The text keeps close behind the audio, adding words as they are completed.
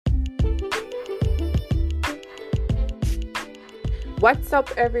What's up,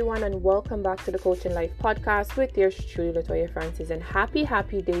 everyone, and welcome back to the Coaching Life podcast with yours truly, Latoya Francis. And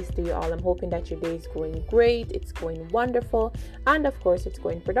happy days to you all. I'm hoping that your day is going great, it's going wonderful, and of course, it's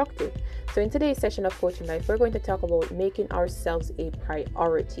going productive. So in today's session of Coaching Life, we're going to talk about making ourselves a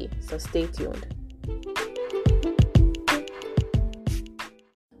priority. So stay tuned.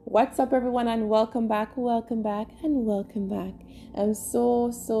 What's up, everyone, and welcome back. I'm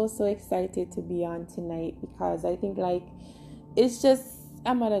so excited to be on tonight because I think it's just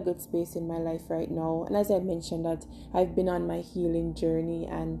I'm at a good space in my life right now. And as I mentioned that I've been on my healing journey,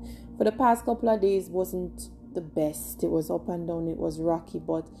 and for the past couple of days wasn't the best. It was up and down, it was rocky,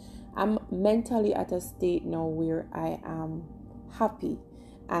 but I'm mentally at a state now where I am happy.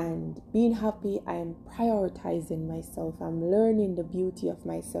 And being happy, I am prioritizing myself. I'm learning the beauty of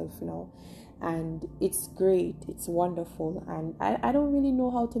myself now. And it's great. It's wonderful. And I don't really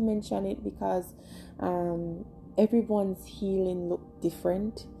know how to mention it because everyone's healing looks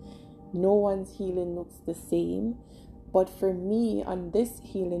different. No one's healing looks the same. But for me, on this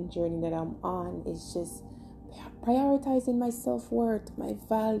healing journey that I'm on, it's just prioritizing my self-worth, my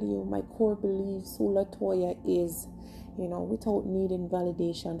value, my core beliefs, who Latoya is, without needing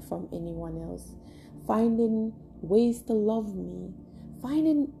validation from anyone else. Finding ways to love me.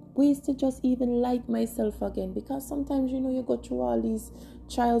 Finding ways to just even like myself again. Because sometimes, you go through all these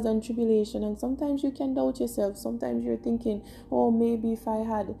trials and tribulation, and sometimes you can doubt yourself. Sometimes you're thinking, oh, maybe if I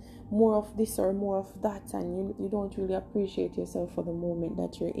had more of this or more of that, and you don't really appreciate yourself for the moment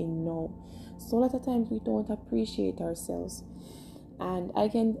that you're in now. So a lot of times we don't appreciate ourselves. And I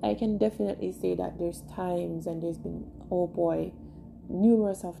can definitely say that there's times, and there's been,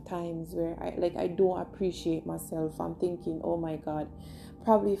 numerous of times where I don't appreciate myself. I'm thinking, oh my God,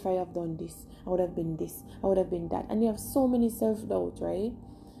 probably if I have done this, I would have been this, I would have been that. And you have so many self-doubt, right?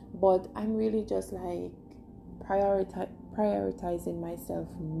 But I'm really just prioritizing myself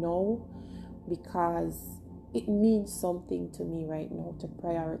now, because it means something to me right now to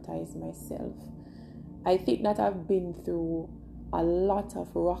prioritize myself. I think that I've been through a lot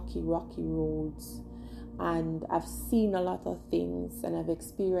of rocky roads, and I've seen a lot of things, and I've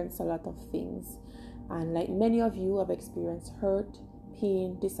experienced a lot of things. And like many of you, I've experienced hurt,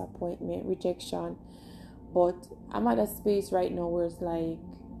 pain, disappointment, rejection. But I'm at a space right now where it's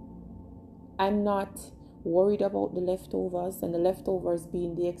I'm not worried about the leftovers, and the leftovers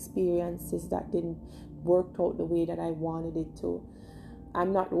being the experiences that didn't work out the way that I wanted it to.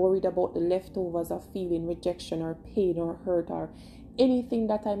 I'm not worried about the leftovers of feeling rejection or pain or hurt or anything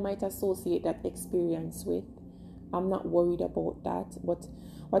that I might associate that experience with. I'm not worried about that. But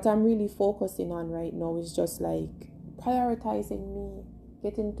what I'm really focusing on right now is just prioritizing me,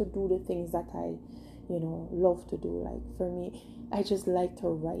 getting to do the things that I, love to do. Like for me, I just like to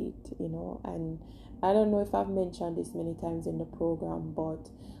write, and I don't know if I've mentioned this many times in the program, but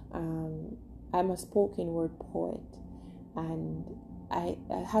I'm a spoken word poet, and it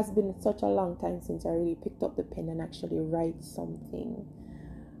has been such a long time since I really picked up the pen and actually write something.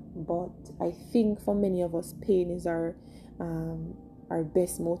 But I think for many of us, pain is our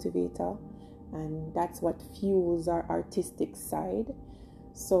best motivator, and that's what fuels our artistic side.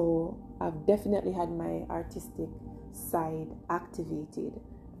 So I've definitely had my artistic side activated,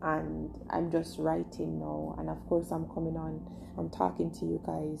 and I'm just writing now. And of course, I'm coming on, I'm talking to you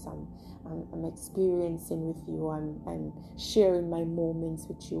guys, I'm experiencing with you, and sharing my moments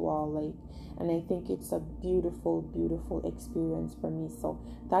with you all, and I think it's a beautiful experience for me. So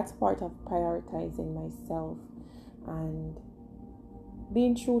that's part of prioritizing myself and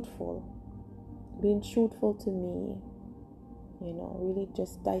being truthful to me, really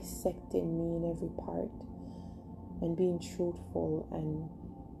just dissecting me in every part, and being truthful, and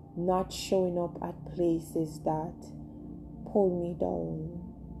not showing up at places that pull me down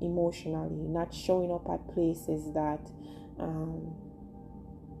emotionally, not showing up at places that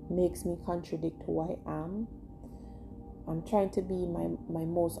makes me contradict who I am. I'm trying to be my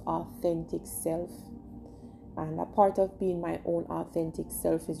most authentic self, and a part of being my own authentic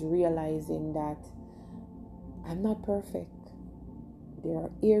self is realizing that I'm not perfect. There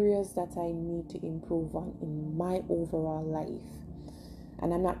are areas that I need to improve on in my overall life.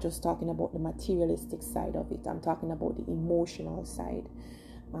 And I'm not just talking about the materialistic side of it. I'm talking about the emotional side.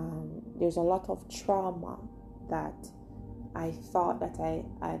 There's a lot of trauma that I thought that I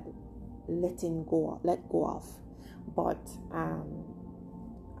had let go of. But I'm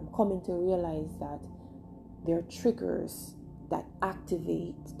coming to realize that there are triggers that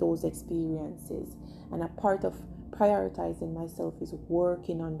activate those experiences. And a part of prioritizing myself is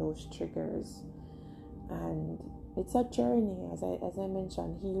working on those triggers. And it's a journey, as I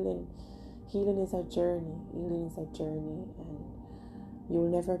mentioned. Healing is a journey. And You'll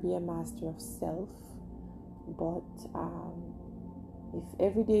never be a master of self. But if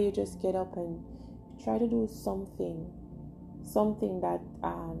every day you just get up and try to do something that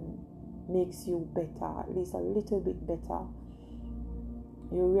makes you better, at least a little bit better,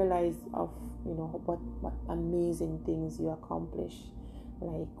 you realize of what amazing things you accomplish.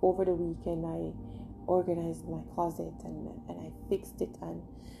 Like over the weekend, I organized my closet and I fixed it, and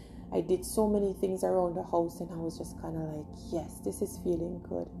I did so many things around the house, and I was just kind of like, yes, this is feeling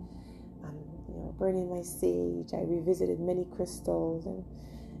good. Burning my sage, I revisited many crystals, and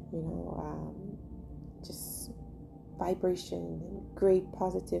just vibration and great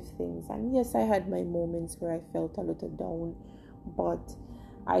positive things. And yes, I had my moments where I felt a little down, but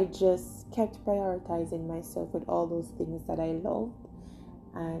I just kept prioritizing myself with all those things that I loved,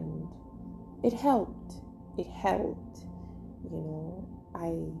 and it helped.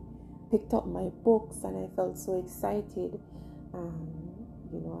 I picked up my books and I felt so excited.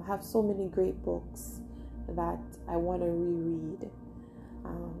 I have so many great books that I want to reread.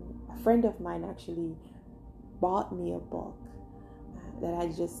 A friend of mine actually bought me a book that I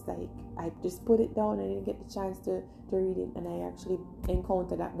just put it down and I didn't get the chance to read it, and I actually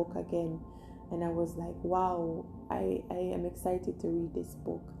encountered that book again, and I was like, wow, I am excited to read this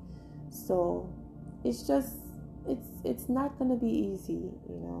book. So it's not going to be easy.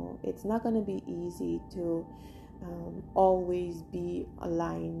 It's not going to be easy to always be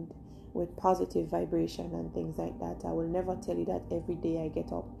aligned with positive vibration and things like that. I will never tell you that every day I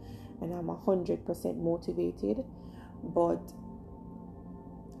get up and I'm 100% motivated, but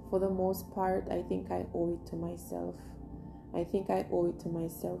for the most part, I think I owe it to myself. I think I owe it to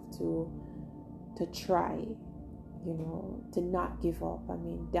myself to try, to not give up. I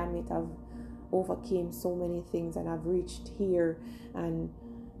mean, damn it, I've overcame so many things and I've reached here, and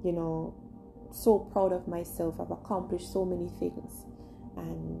so proud of myself. I've accomplished so many things,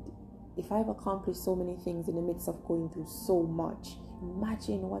 and if I've accomplished so many things in the midst of going through so much,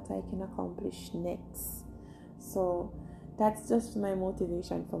 imagine what I can accomplish next. So that's just my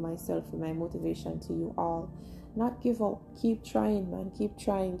motivation for myself and my motivation to you all. Not give up. Keep trying, man. Keep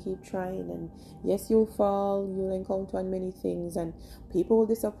trying. And yes, you'll fall. You'll encounter many things, and people will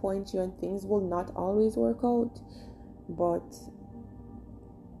disappoint you, and things will not always work out. But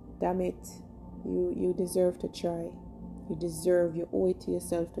damn it, you deserve to try. You owe it to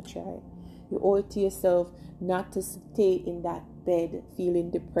yourself to try. You owe it to yourself not to stay in that bed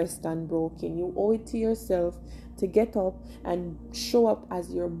feeling depressed and broken. You owe it to yourself to get up and show up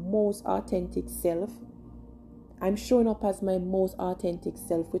as your most authentic self. I'm showing up as my most authentic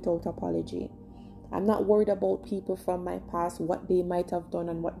self without apology. I'm not worried about people from my past, what they might have done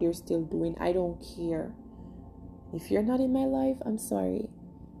and what they're still doing. I don't care. If you're not in my life, I'm sorry.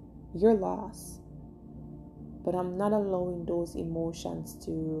 You're lost. But I'm not allowing those emotions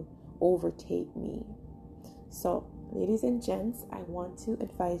to overtake me. So, ladies and gents, I want to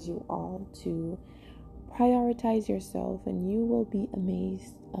advise you all to prioritize yourself, and you will be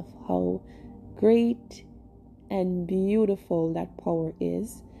amazed of how great and beautiful that power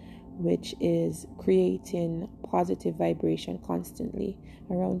is, which is creating positive vibration constantly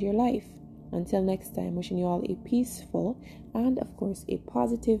around your life. Until next time, wishing you all a peaceful and, of course, a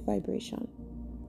positive vibration.